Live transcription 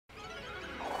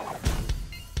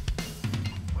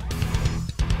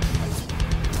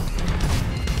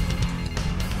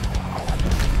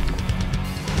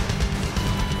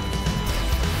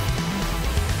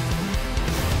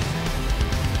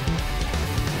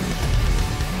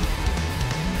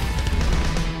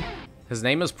His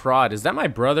name is Prod. Is that my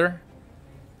brother?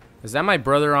 Is that my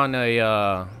brother on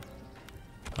a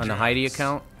Heidi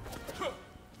account?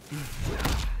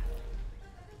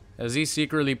 Is he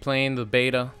secretly playing the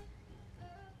beta?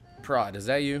 Prod, is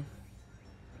that you?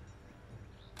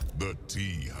 The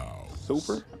tea house.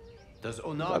 Super? Does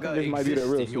Onaga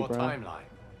exist in your timeline?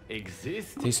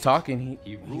 Exist? He's talking.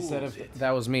 He said if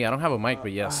that was me. I don't have a mic,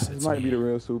 but yes, It it's might me. be the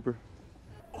real Super.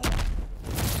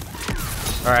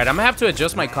 Alright, I'm gonna have to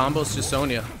adjust my combos to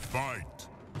Sonya. Fight.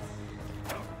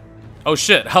 Oh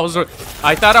shit,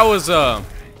 I thought I was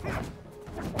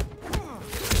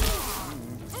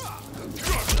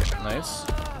nice.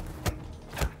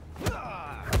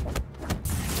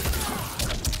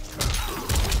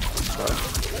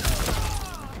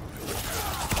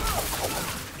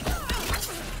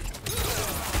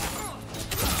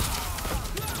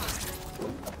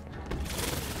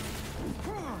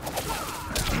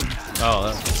 Oh,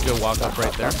 that's a good walk up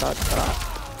right there.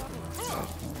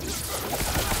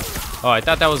 Oh, I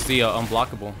thought that was the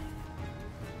unblockable.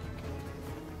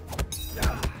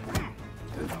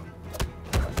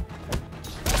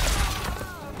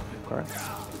 Okay.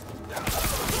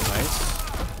 Nice.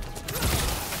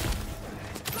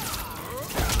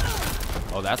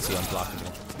 Oh, that's the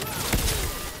unblockable.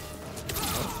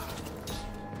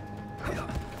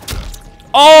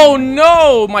 Oh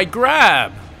no, my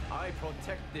grab! I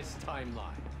protect this timeline.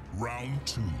 Round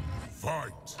 2.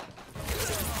 Fight.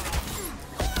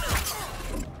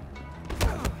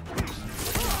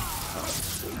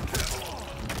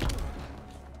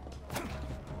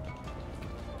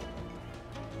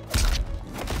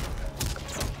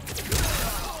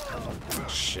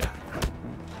 Shit.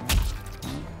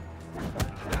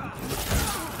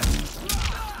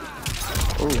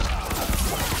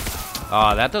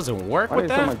 Oh, that doesn't work Why with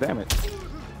did so that? much damage?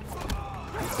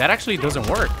 That actually doesn't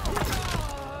work.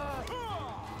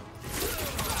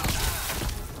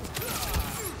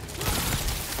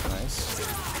 Nice.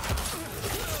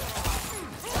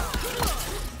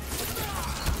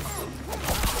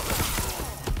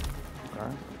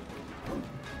 Alright.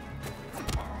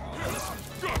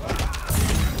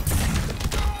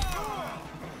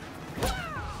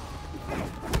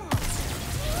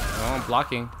 Oh, I'm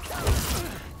blocking.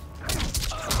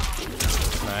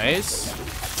 Nice.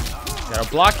 Gotta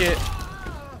block it.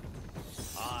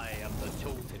 I am the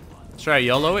chosen one. Should I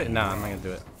YOLO it? Nah, I'm not gonna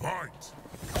do it. Fight.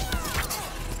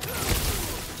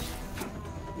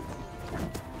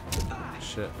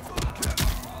 Shit.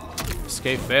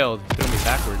 Escape failed. Threw me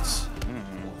backwards.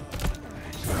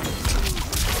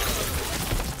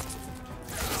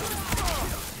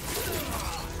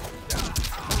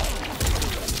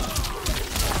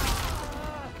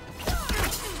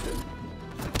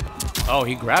 Oh,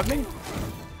 he grabbed me?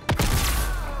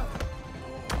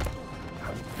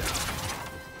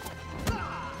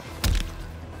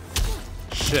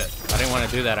 Shit. I didn't want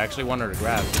to do that. I actually wanted to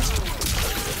grab.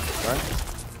 Alright.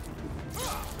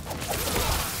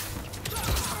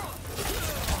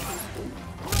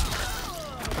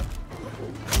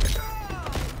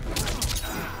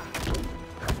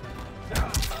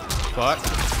 Fuck.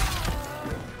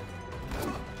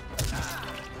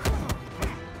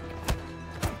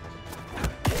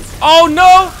 Oh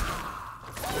no!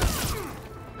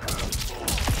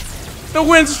 The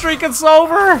win streak is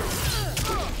over!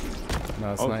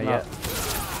 No, it's not yet.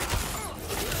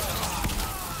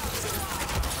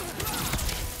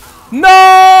 No!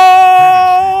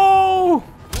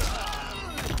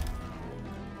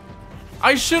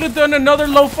 I should have done another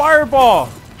low fireball.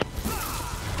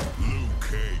 Liu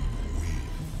Kang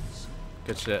wins.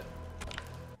 Good shit.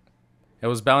 It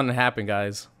was bound to happen,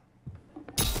 guys.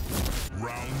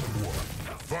 Round 1.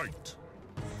 Fight.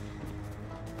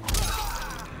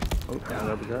 Oh, damn,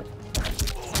 that was that.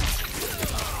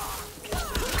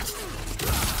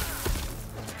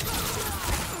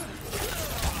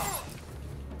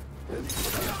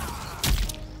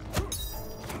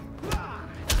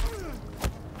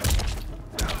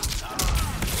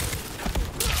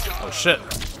 Oh shit.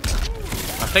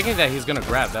 I'm thinking that he's gonna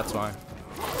grab, that's why.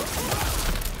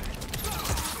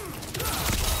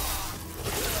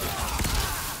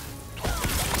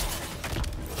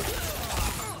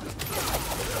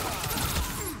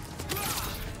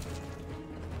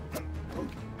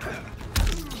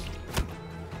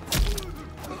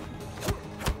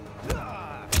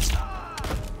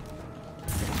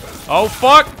 Oh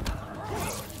fuck!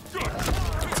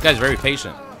 This guy's very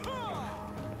patient.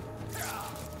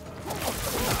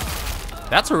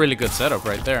 That's a really good setup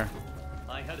right there.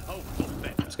 I had hoped for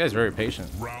better. This guy's very patient.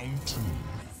 Round 2.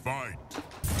 Fight.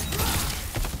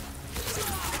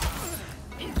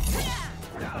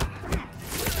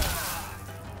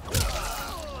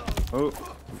 Oh,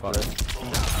 Fuck.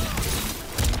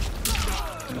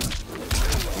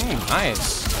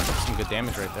 Nice. That's some good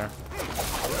damage right there.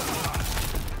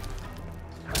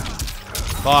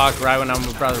 Fuck, right when I'm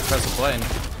about to press the button.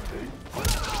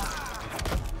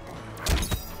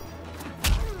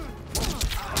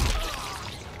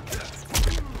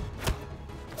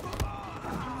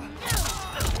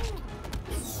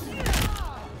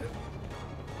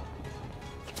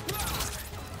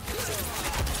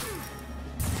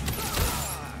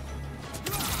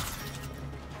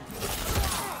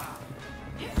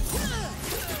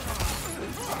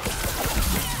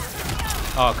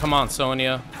 Oh, come on,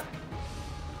 Sonya.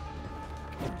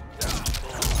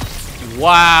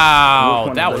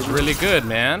 Wow, that was really good,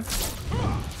 man.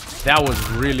 That was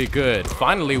really good.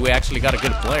 Finally, we actually got a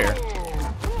good player.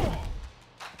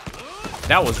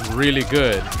 That was really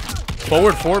good.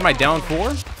 Forward 4, my down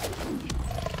 4?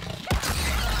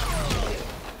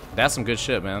 That's some good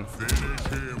shit, man.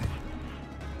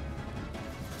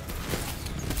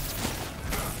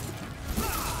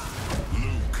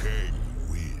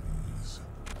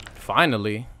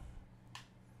 Finally.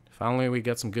 Finally, we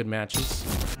get some good matches.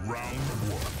 Round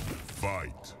 1,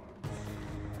 fight.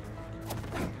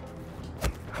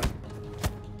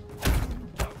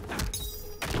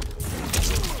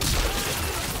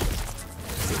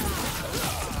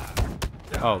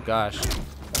 Oh gosh.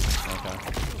 Okay.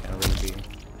 Can't really be.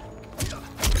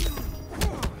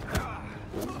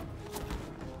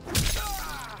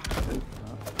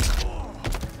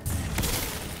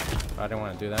 I didn't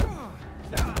want to do that.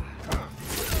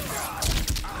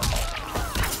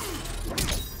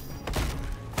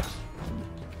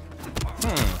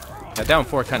 That down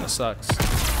 4 kind of sucks.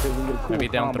 Maybe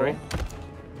down 3.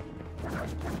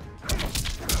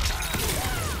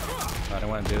 I don't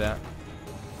want to do that.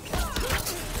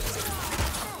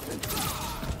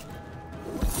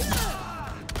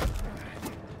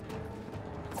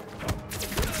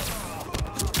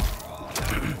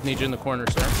 Need you in the corner,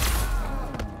 sir.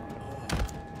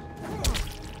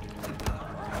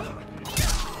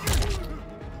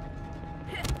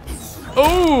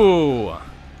 Ooh!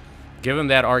 Give him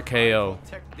that RKO.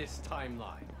 Protect this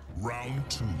timeline. Round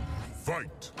 2,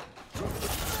 fight.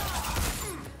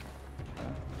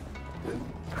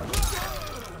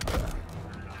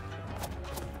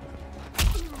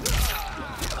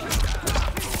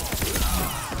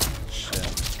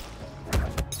 Shit.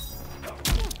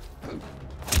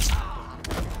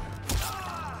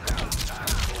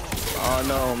 oh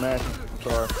no, man.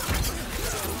 Sorry.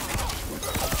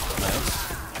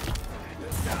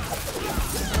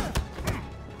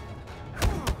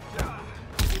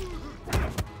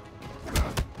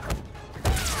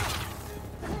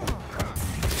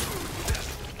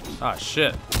 Ah,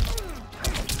 shit.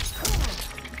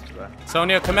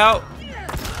 Sonya, come out.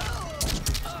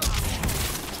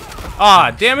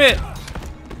 Ah, damn it.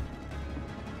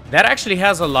 That actually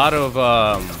has a lot of,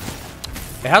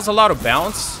 it has a lot of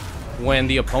bounce when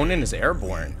the opponent is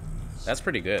airborne. That's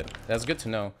pretty good. That's good to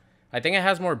know. I think it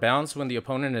has more bounce when the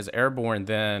opponent is airborne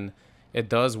than it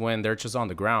does when they're just on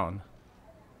the ground.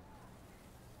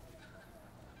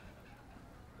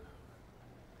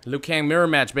 Liu Kang mirror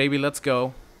match, baby. Let's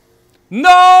go.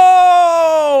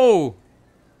 No!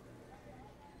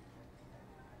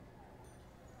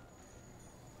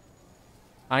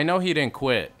 I know he didn't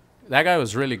quit. That guy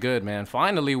was really good, man.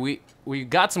 Finally, we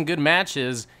got some good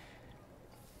matches.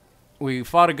 We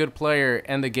fought a good player,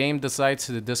 and the game decides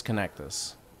to disconnect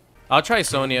us. I'll try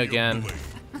Sonya again.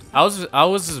 I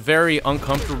was very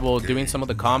uncomfortable doing some of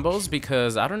the combos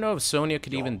because I don't know if Sonya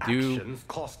could even do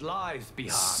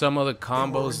some of the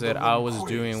combos that I was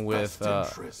doing with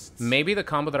maybe the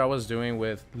combo that I was doing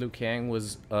with Liu Kang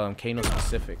was Kano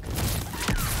specific.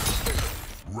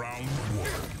 Round 1,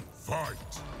 fight.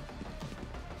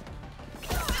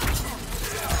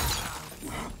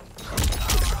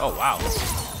 Oh wow.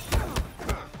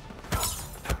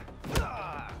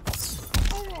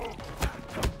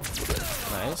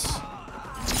 Nice.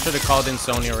 Should have called in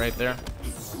Sonya right there.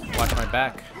 Watch my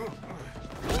back.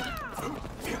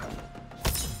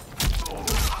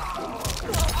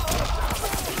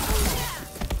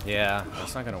 Yeah,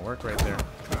 that's not gonna work right there.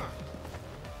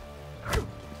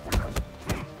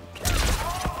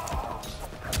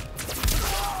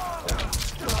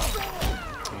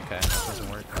 Okay, that doesn't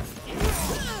work.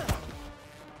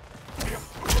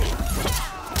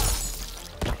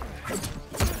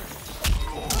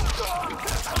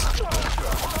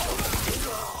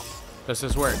 Does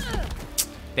this work?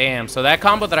 Damn, so that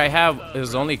combo that I have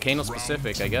is only Kano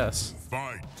specific, I guess.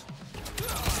 Fight.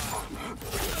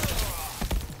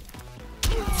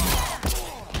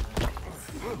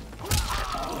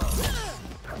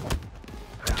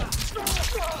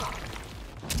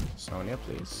 Sonya,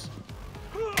 please.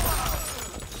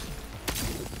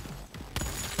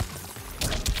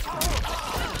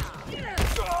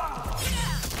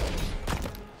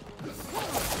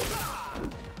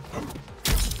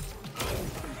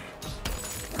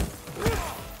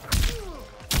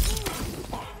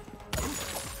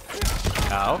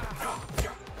 Ow.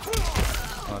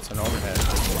 Oh, it's an overhead.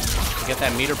 To get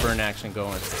that meter burn action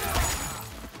going.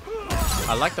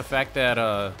 I like the fact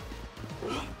that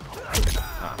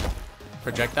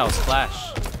projectiles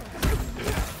flash.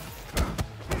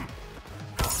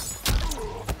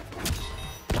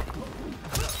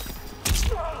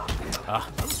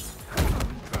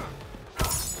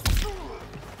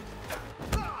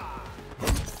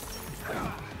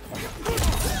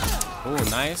 Ooh,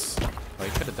 nice. Oh, you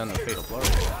could have done the fatal blow.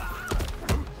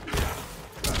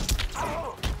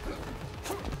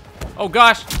 Oh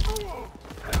gosh!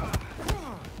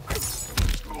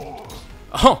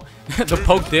 Oh, the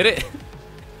poke did it.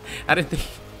 I didn't think.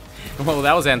 Well,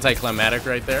 that was anticlimactic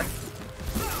right there.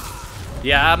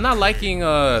 Yeah, I'm not liking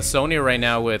Sonya right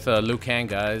now with Liu Kang,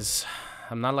 guys.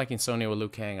 I'm not liking Sonya with Liu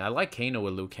Kang. I like Kano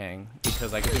with Liu Kang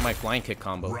because I can do my flying kick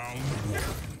combo.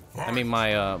 I mean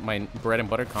my my bread and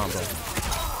butter combo.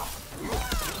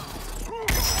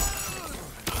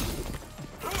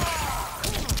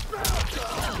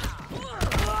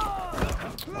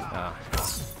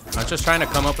 I'm just trying to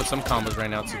come up with some combos right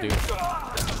now to do.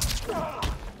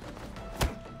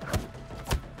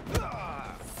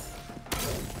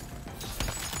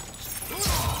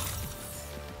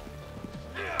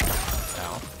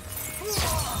 Ow.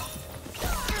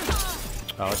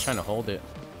 Oh, I was trying to hold it.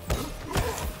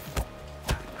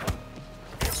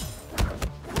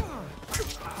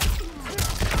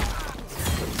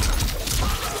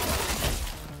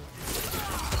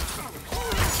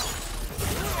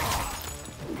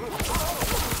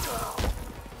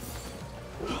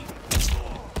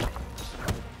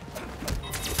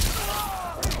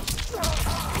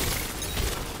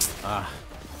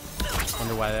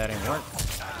 Wonder why that didn't work.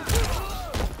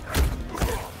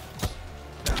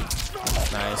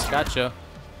 Nice, gotcha.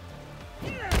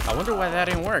 I wonder why that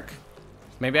didn't work.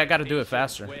 Maybe I gotta do it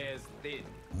faster.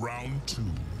 Round 2,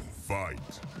 fight.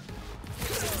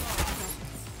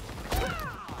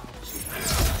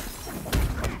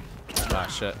 Ah,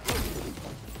 shit.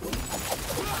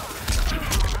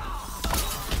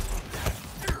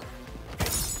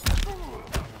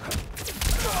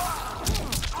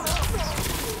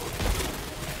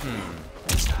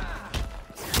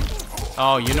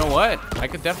 Oh, you know what? I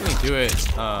could definitely do it.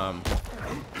 I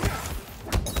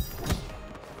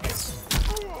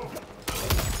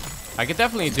could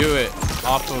definitely do it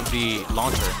off of the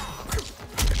launcher.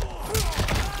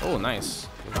 Oh, nice.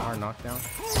 Hard knockdown.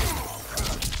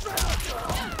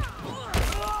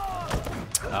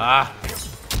 Ah.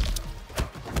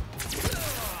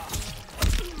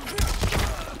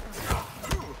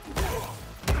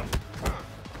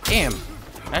 Damn.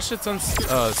 That shit's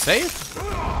safe?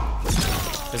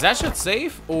 Is that shit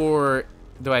safe, or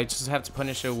do I just have to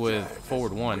punish it with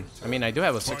forward 1? I mean, I do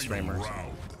have a 6-framer. So.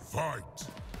 Fight.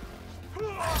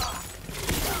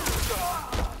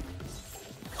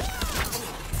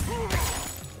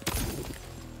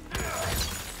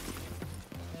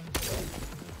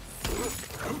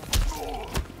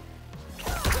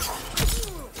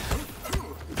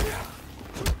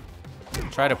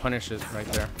 Try to punish it right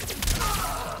there.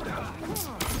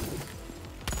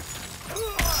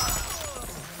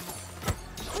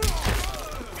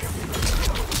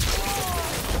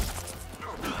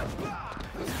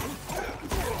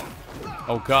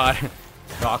 Oh god,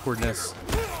 the awkwardness.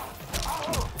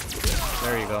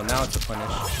 There you go, now it's a punish.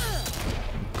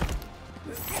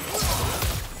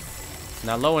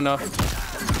 Not low enough.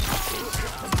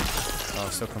 Oh,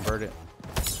 still convert it.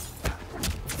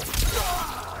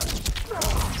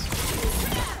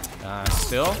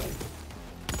 Still?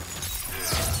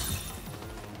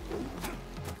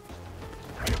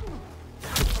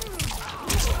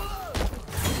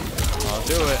 I'll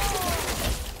do it.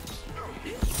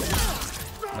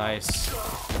 Nice.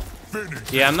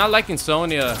 Yeah, I'm not liking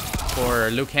Sonya for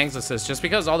Liu Kang's assist just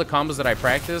because all the combos that I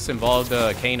practice involved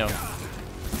Kano.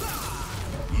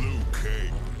 Liu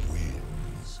Kang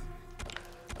wins.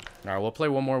 Alright, we'll play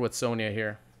one more with Sonya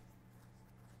here.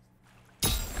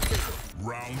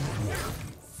 Round 1,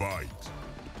 fight.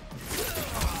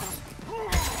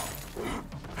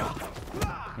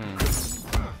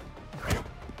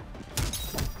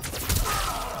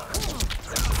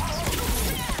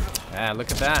 Ah,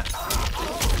 look at that.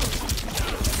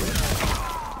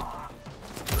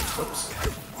 Whoops.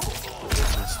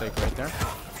 Mistake right there.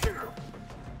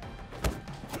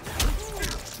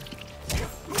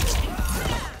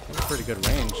 pretty good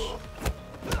range.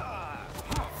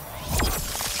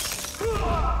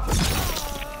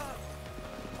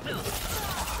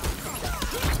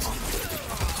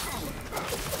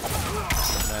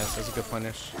 Nice, that's a good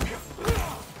punish.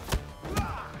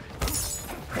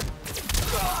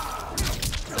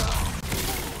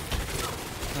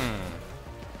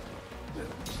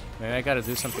 Maybe I gotta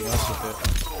do something else with it.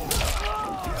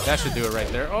 That should do it right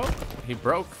there. Oh, he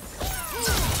broke.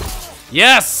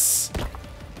 Yes!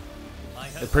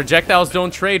 The projectiles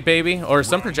don't trade, baby. Or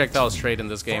some projectiles trade in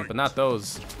this game, but not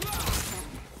those.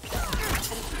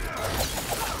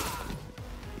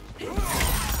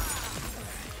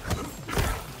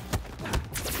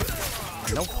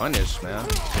 No punish, man.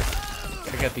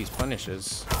 Gotta get these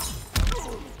punishes.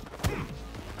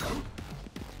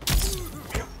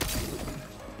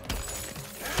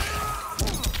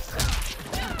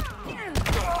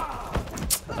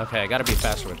 Okay, I gotta be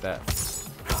faster with that.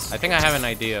 I think I have an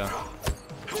idea.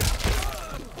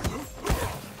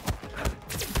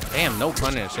 Damn, no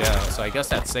punish, yeah. So I guess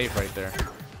that's safe right there.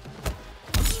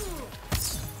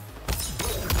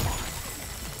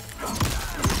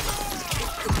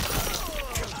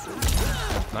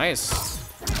 Nice.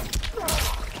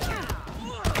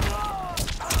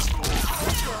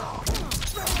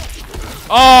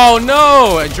 Oh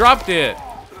no! I dropped it.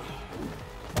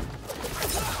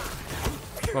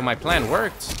 Well, my plan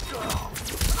worked.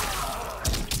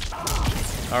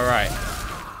 All right.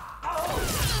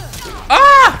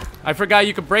 Ah! I forgot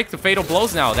you could break the fatal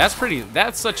blows now.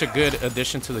 That's such a good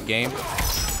addition to the game.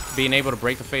 Being able to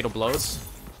break the fatal blows.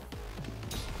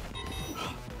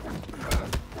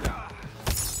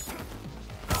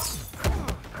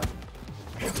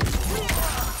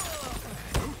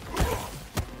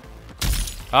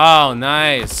 Oh,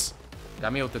 nice.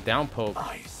 Got me with the down poke.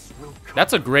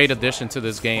 That's a great addition to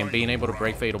this game, being able to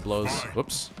break fatal blows.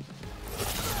 Whoops.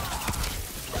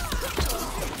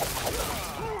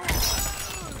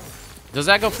 Does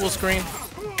that go full screen?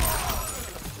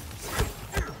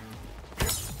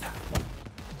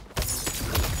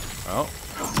 Oh,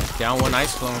 down one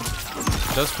ice clone.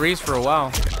 Does freeze for a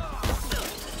while.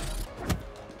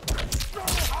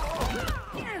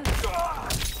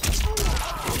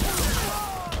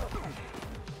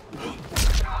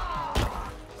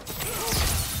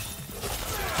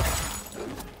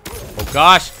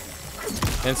 Gosh,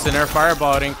 instant air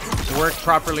fireball didn't work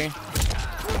properly.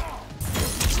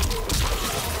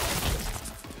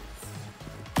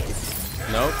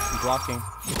 Nope, blocking.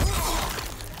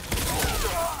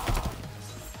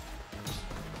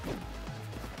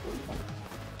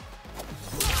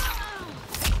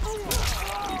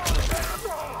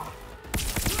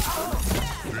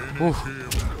 Ooh,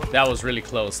 that was really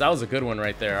close. That was a good one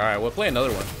right there. All right, we'll play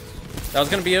another one. That was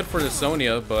gonna be it for the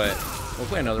Sonya, but we'll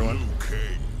play another one.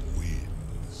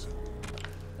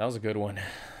 That was a good one.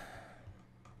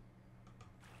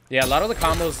 Yeah, a lot of the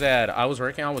combos that I was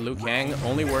working on with Liu Kang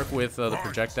only work with the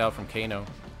projectile from Kano.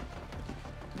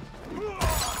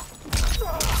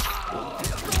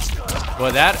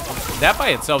 But that by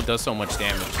itself does so much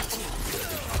damage.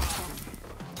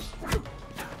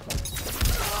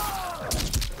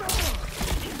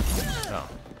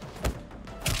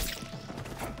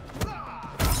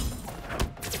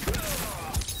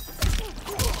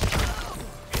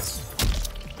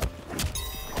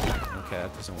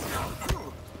 That doesn't work.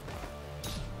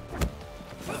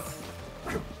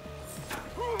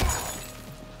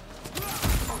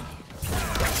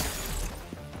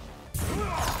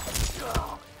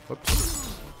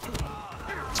 Whoops.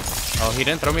 Oh, he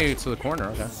didn't throw me to the corner.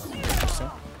 Okay. Interesting.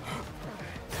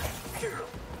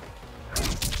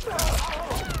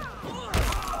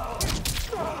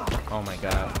 Oh my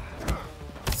god.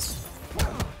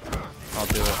 I'll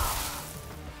do it.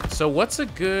 So what's a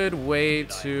good way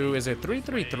to... Is it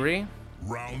 3-3-3?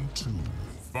 Round 2,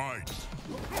 fight.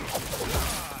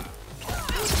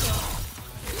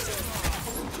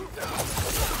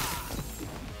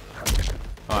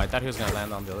 Oh, I thought he was gonna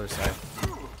land on the other side.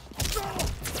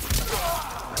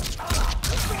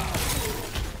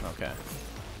 Okay.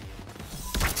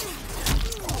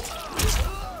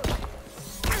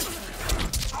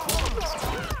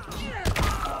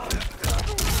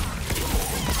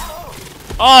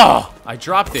 Oh, I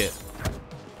dropped it.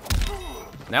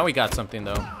 Now we got something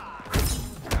though.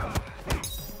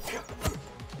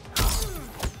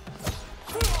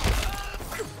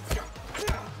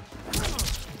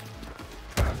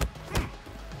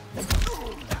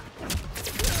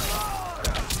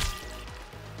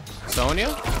 Sonya?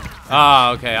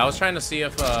 Ah, okay. I was trying to see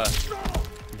if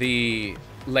the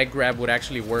leg grab would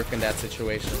actually work in that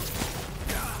situation.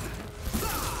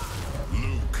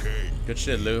 Good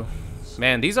shit, Lou.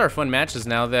 Man, these are fun matches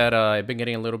now that I've been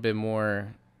getting a little bit more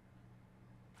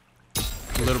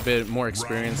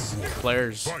experienced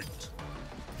players. Alright,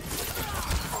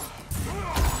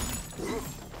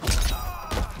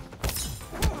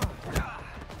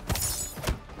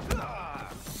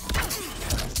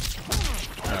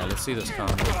 let's see this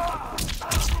combo.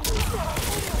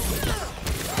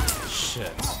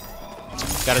 Shit.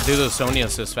 Gotta do those Sonya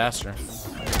assists faster.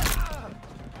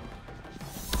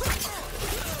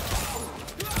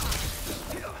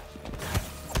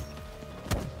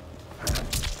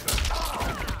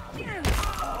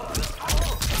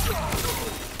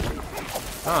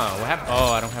 Oh, what happened?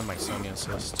 Oh, I don't have my Sonya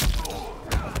assist.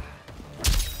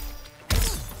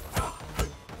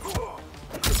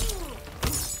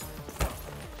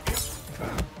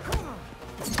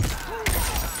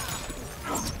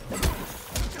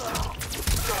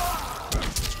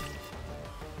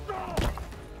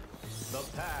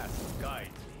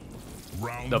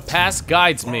 The past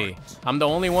guides me. I'm the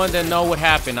only one that know what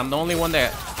happened. I'm the only one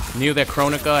that knew that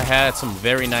Kronika had some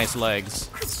very nice legs.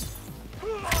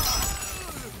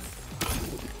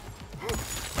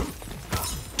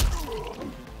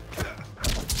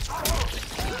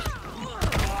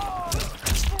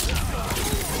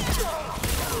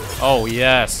 Oh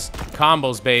yes,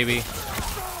 combos, baby.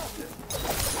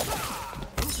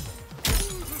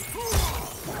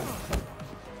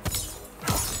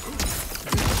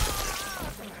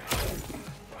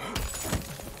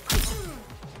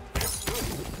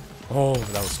 Oh,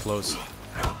 that was close.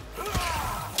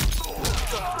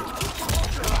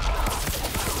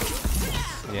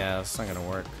 Yeah, that's not gonna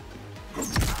work.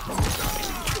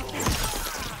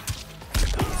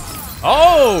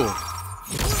 Oh!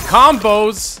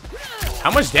 Combos! How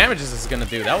much damage is this gonna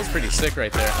do? That was pretty sick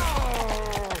right there.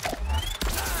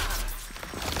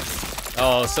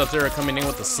 Oh, Sub-Zero coming in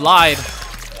with the slide.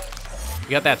 You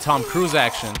got that Tom Cruise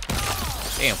action.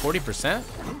 Damn, 40%?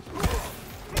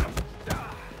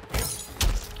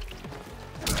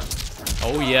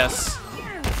 Oh, yes.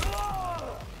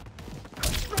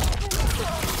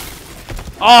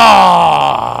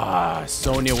 Ah,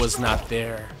 Sonya was not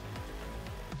there.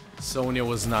 Sonya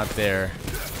was not there.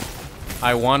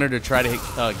 I wanted to try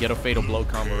to get a fatal blow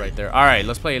combo right there. All right,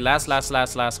 let's play last one.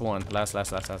 Last one.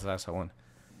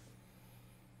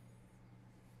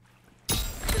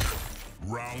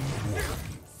 Round one,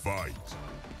 fight.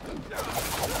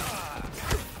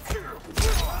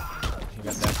 He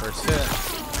got that first hit.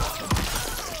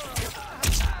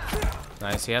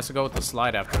 Nice. He has to go with the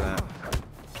slide after that.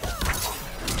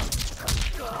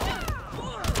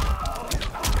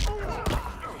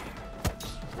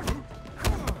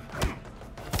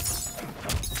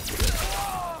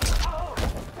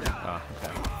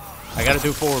 I gotta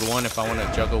do forward one if I want to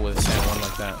juggle with stand one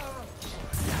like that.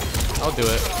 I'll do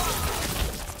it.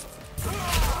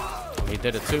 He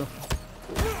did it too.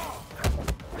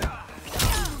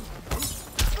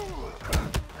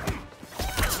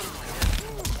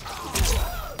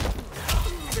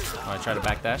 I try to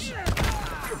backdash.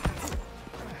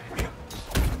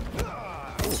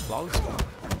 Ooh, flawless ball.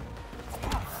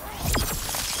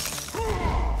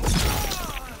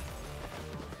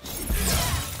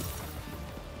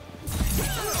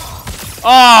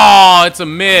 Oh, it's a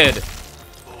mid.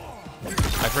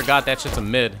 I forgot that shit's a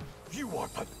mid. You are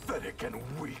pathetic and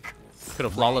weak. Could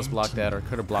have flawless blocked that, or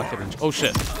could have blocked it. Oh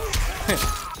shit!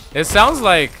 It sounds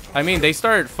like, I mean, they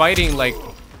start fighting like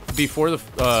before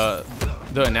the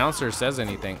announcer says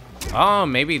anything. Oh,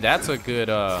 maybe that's a good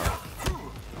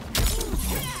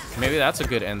maybe that's a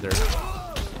good ender.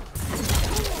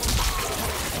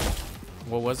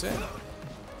 What was it?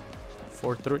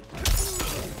 4-3.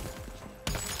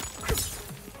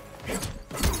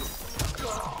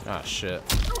 Ah, shit.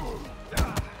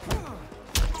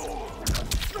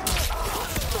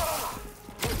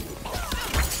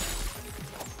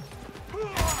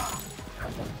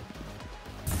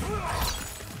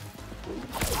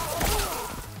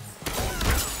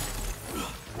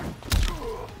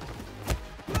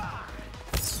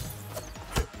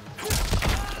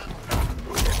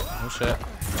 Oh, shit.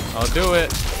 I'll do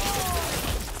it.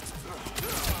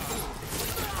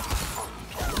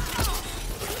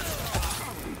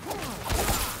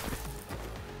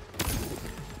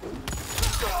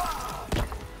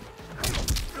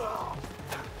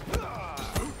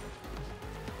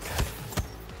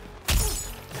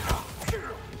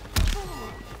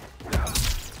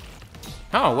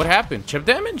 Oh, what happened? Chip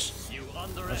damage?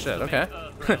 Oh shit, okay.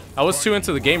 I was too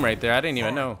into the game right there. I didn't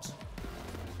even know.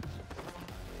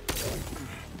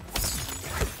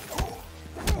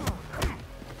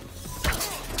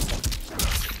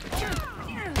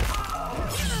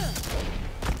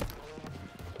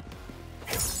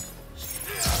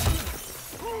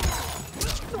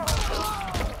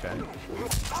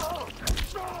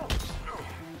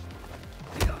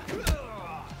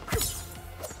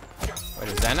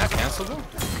 cancelable?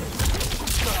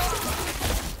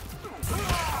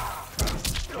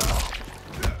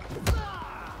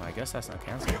 Well, I guess that's not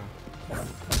cancelable.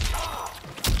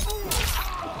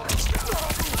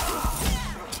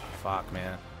 Fuck,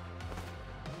 man.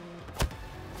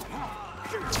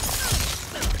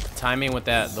 Timing with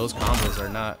those combos are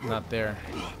not there.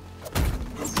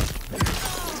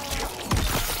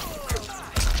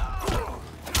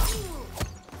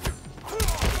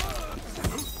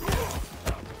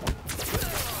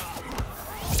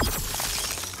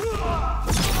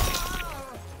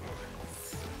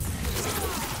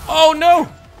 Oh no!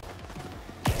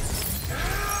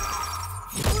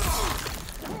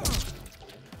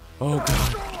 Oh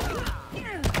god.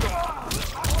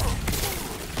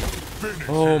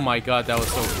 Oh my god, that was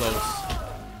so close.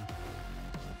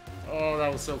 Oh,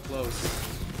 that was so close.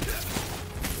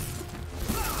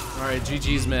 Alright,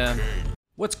 GG's, man.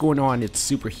 What's going on? It's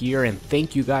Super here, and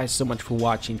thank you guys so much for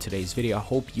watching today's video. I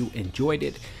hope you enjoyed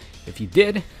it. If you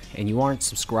did, and you aren't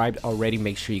subscribed already,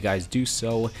 make sure you guys do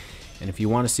so. And if you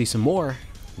want to see some more,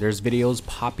 there's videos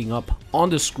popping up on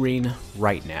the screen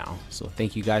right now. So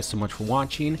thank you guys so much for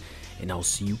watching, and I'll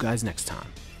see you guys next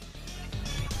time.